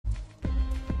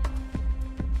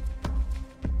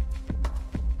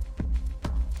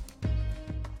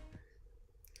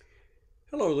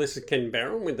Hello, this is Ken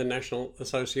Barron with the National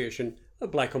Association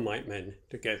of Black and White Men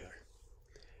Together.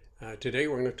 Today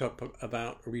we're going to talk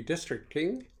about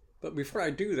redistricting, but before I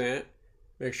do that,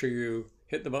 make sure you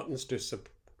hit the buttons to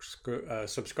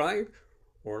subscribe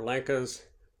or like us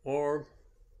or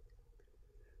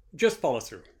just follow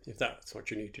through if that's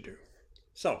what you need to do.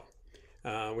 So,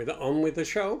 on with the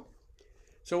show.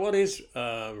 So what is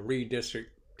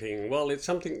redistricting? Well, it's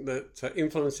something that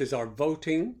influences our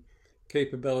voting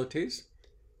capabilities,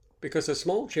 because a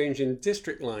small change in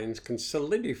district lines can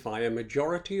solidify a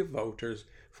majority of voters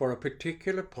for a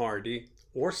particular party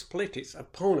or split its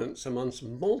opponents amongst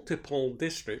multiple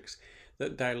districts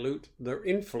that dilute their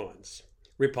influence.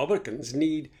 Republicans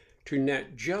need to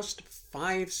net just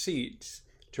 5 seats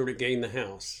to regain the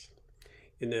House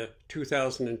in the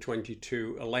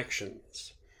 2022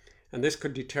 elections, and this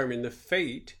could determine the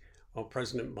fate of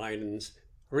President Biden's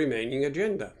remaining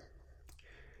agenda.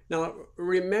 Now,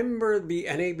 remember, the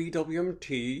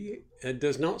NABWMT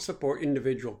does not support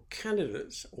individual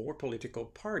candidates or political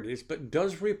parties, but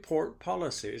does report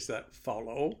policies that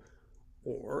follow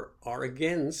or are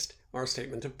against our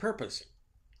statement of purpose.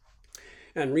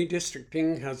 And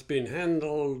redistricting has been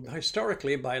handled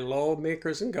historically by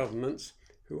lawmakers and governments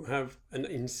who have an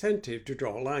incentive to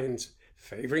draw lines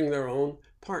favoring their own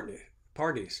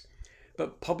parties.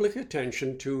 But public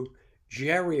attention to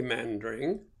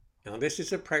gerrymandering, now, this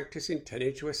is a practice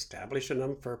intended to establish an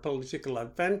unfair political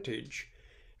advantage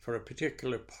for a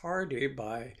particular party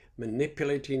by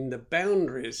manipulating the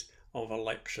boundaries of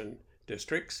election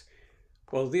districts.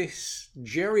 Well, this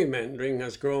gerrymandering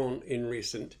has grown in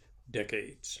recent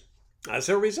decades. As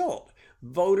a result,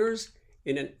 voters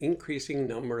in an increasing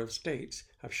number of states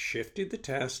have shifted the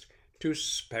test to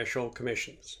special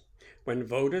commissions. When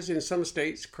voters in some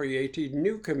states created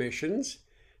new commissions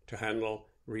to handle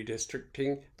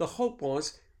redistricting, the hope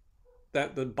was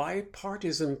that the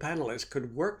bipartisan panelists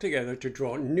could work together to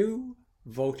draw new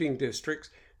voting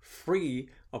districts free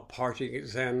of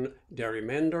partisan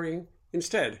gerrymandering.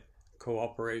 Instead,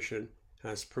 cooperation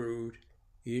has proved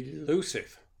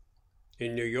elusive.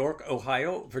 In New York,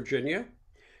 Ohio, Virginia,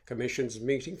 commissions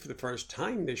meeting for the first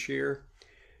time this year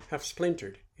have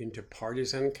splintered into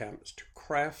partisan camps to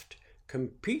craft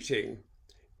competing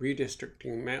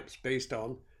redistricting maps based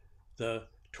on the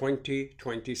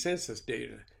 2020 census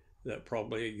data that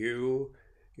probably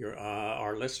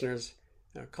our listeners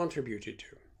contributed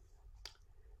to.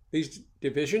 These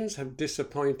divisions have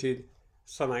disappointed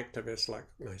some activists like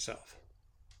myself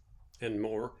and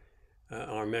more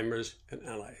our members and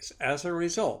allies. As a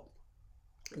result,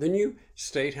 the new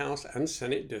state house and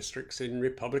senate districts in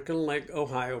Republican-led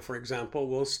Ohio, for example,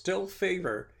 will still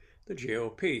favor the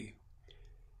GOP.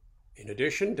 In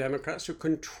addition, Democrats who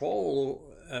control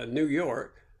New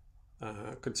York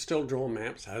could still draw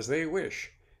maps as they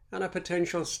wish, and a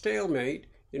potential stalemate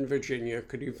in Virginia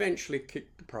could eventually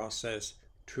kick the process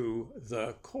to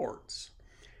the courts.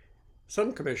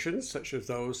 Some commissions, such as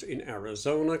those in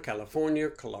Arizona, California,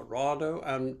 Colorado,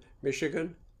 and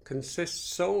Michigan,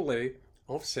 consist solely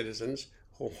of citizens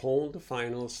who hold the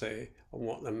final say on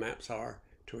what the maps are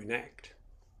to enact.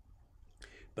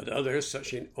 But others,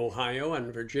 such in Ohio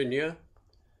and Virginia,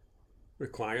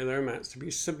 require their maps to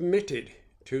be submitted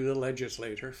to the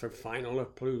legislature for final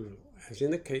approval, as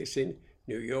in the case in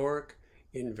New York,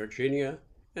 in Virginia,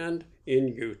 and in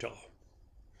Utah.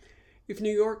 If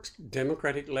New York's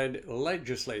Democratic-led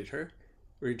legislature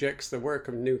rejects the work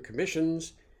of new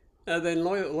commissions, then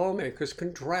lawmakers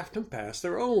can draft and pass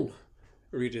their own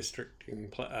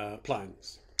redistricting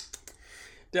plans.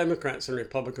 Democrats and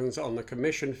Republicans on the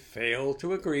commission fail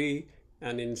to agree,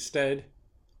 and instead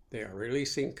they are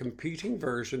releasing competing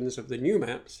versions of the new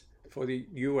maps for the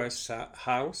U.S.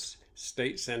 House,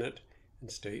 State Senate, and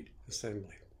State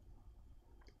Assembly.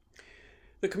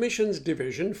 The commission's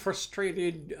division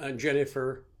frustrated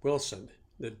Jennifer Wilson,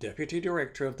 the deputy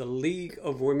director of the League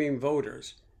of Women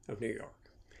Voters of New York.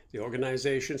 The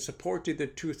organization supported the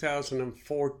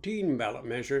 2014 ballot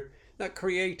measure that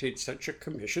created such a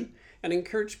commission and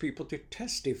encouraged people to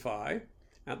testify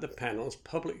at the panel's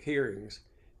public hearings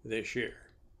this year.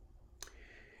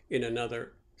 In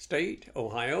another state,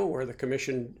 Ohio, where the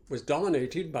commission was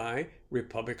dominated by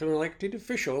Republican elected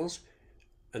officials,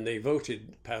 and they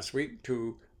voted past week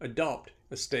to adopt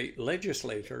a state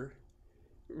legislature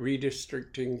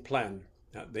redistricting plan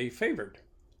that they favored.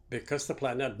 Because the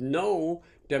plan had no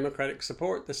Democratic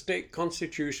support, the state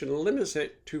constitution limits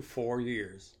it to 4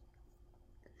 years.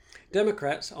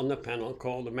 Democrats on the panel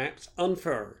called the maps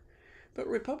unfair, but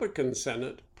Republican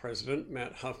Senate President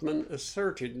Matt Huffman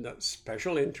asserted that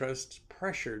special interests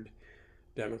pressured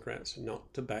Democrats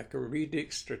not to back a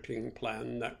redistricting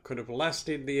plan that could have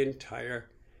lasted the entire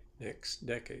next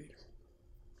decade.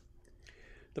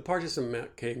 The partisan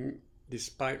map came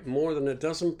despite more than a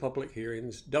dozen public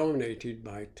hearings dominated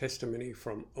by testimony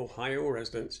from Ohio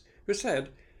residents who said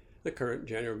the current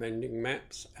gender-bending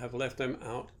maps have left them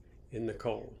out in the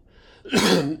cold.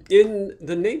 In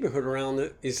the neighborhood around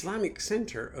the Islamic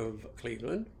center of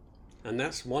Cleveland, and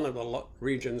that's one of the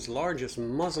region's largest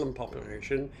Muslim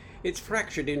population, it's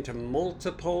fractured into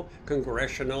multiple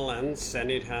congressional and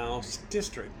Senate House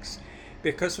districts.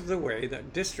 Because of the way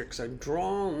that districts are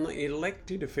drawn,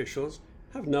 elected officials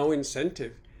have no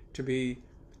incentive to be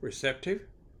receptive,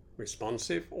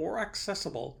 responsive, or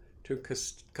accessible to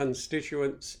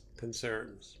constituents'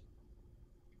 concerns.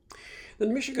 The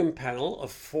Michigan panel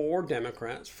of 4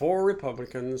 Democrats, 4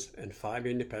 Republicans, and 5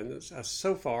 independents has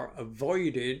so far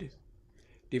avoided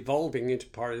devolving into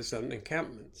partisan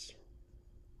encampments.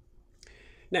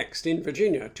 Next, in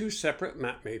Virginia, 2 separate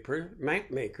map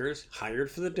makers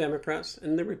hired for the Democrats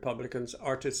and the Republicans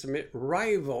are to submit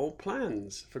rival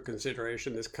plans for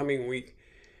consideration this coming week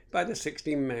by the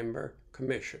 16-member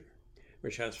commission,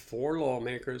 which has 4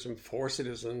 lawmakers and 4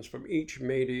 citizens from each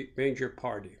major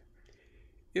party.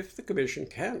 If the commission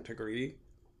can't agree,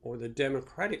 or the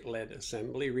Democratic-led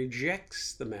assembly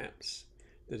rejects the maps,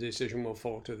 the decision will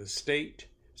fall to the state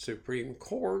Supreme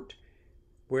Court,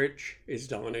 which is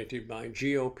dominated by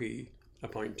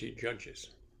GOP-appointed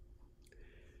judges.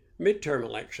 Midterm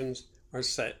elections are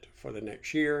set for the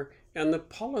next year, and the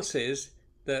policies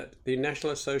that the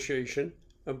National Association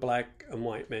of Black and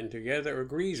White Men Together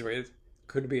agrees with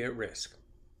could be at risk.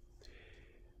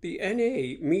 The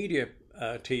NA media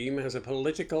team has a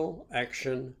political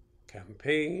action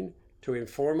campaign to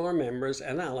inform our members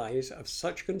and allies of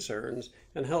such concerns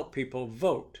and help people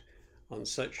vote on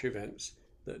such events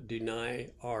that deny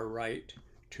our right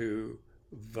to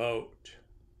vote.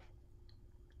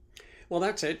 Well,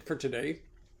 that's it for today.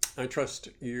 I trust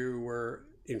you were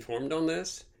informed on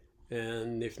this,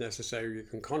 and if necessary, you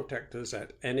can contact us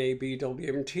at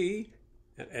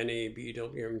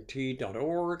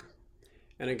nabwmt@nabwmt.org.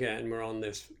 And again, we're on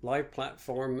this live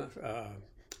platform,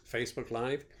 Facebook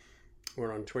Live.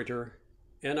 We're on Twitter,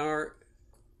 and our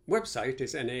website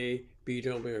is nabwmt.org.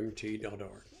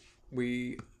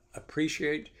 We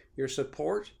appreciate your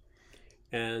support,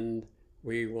 and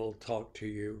we will talk to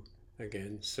you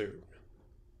again soon.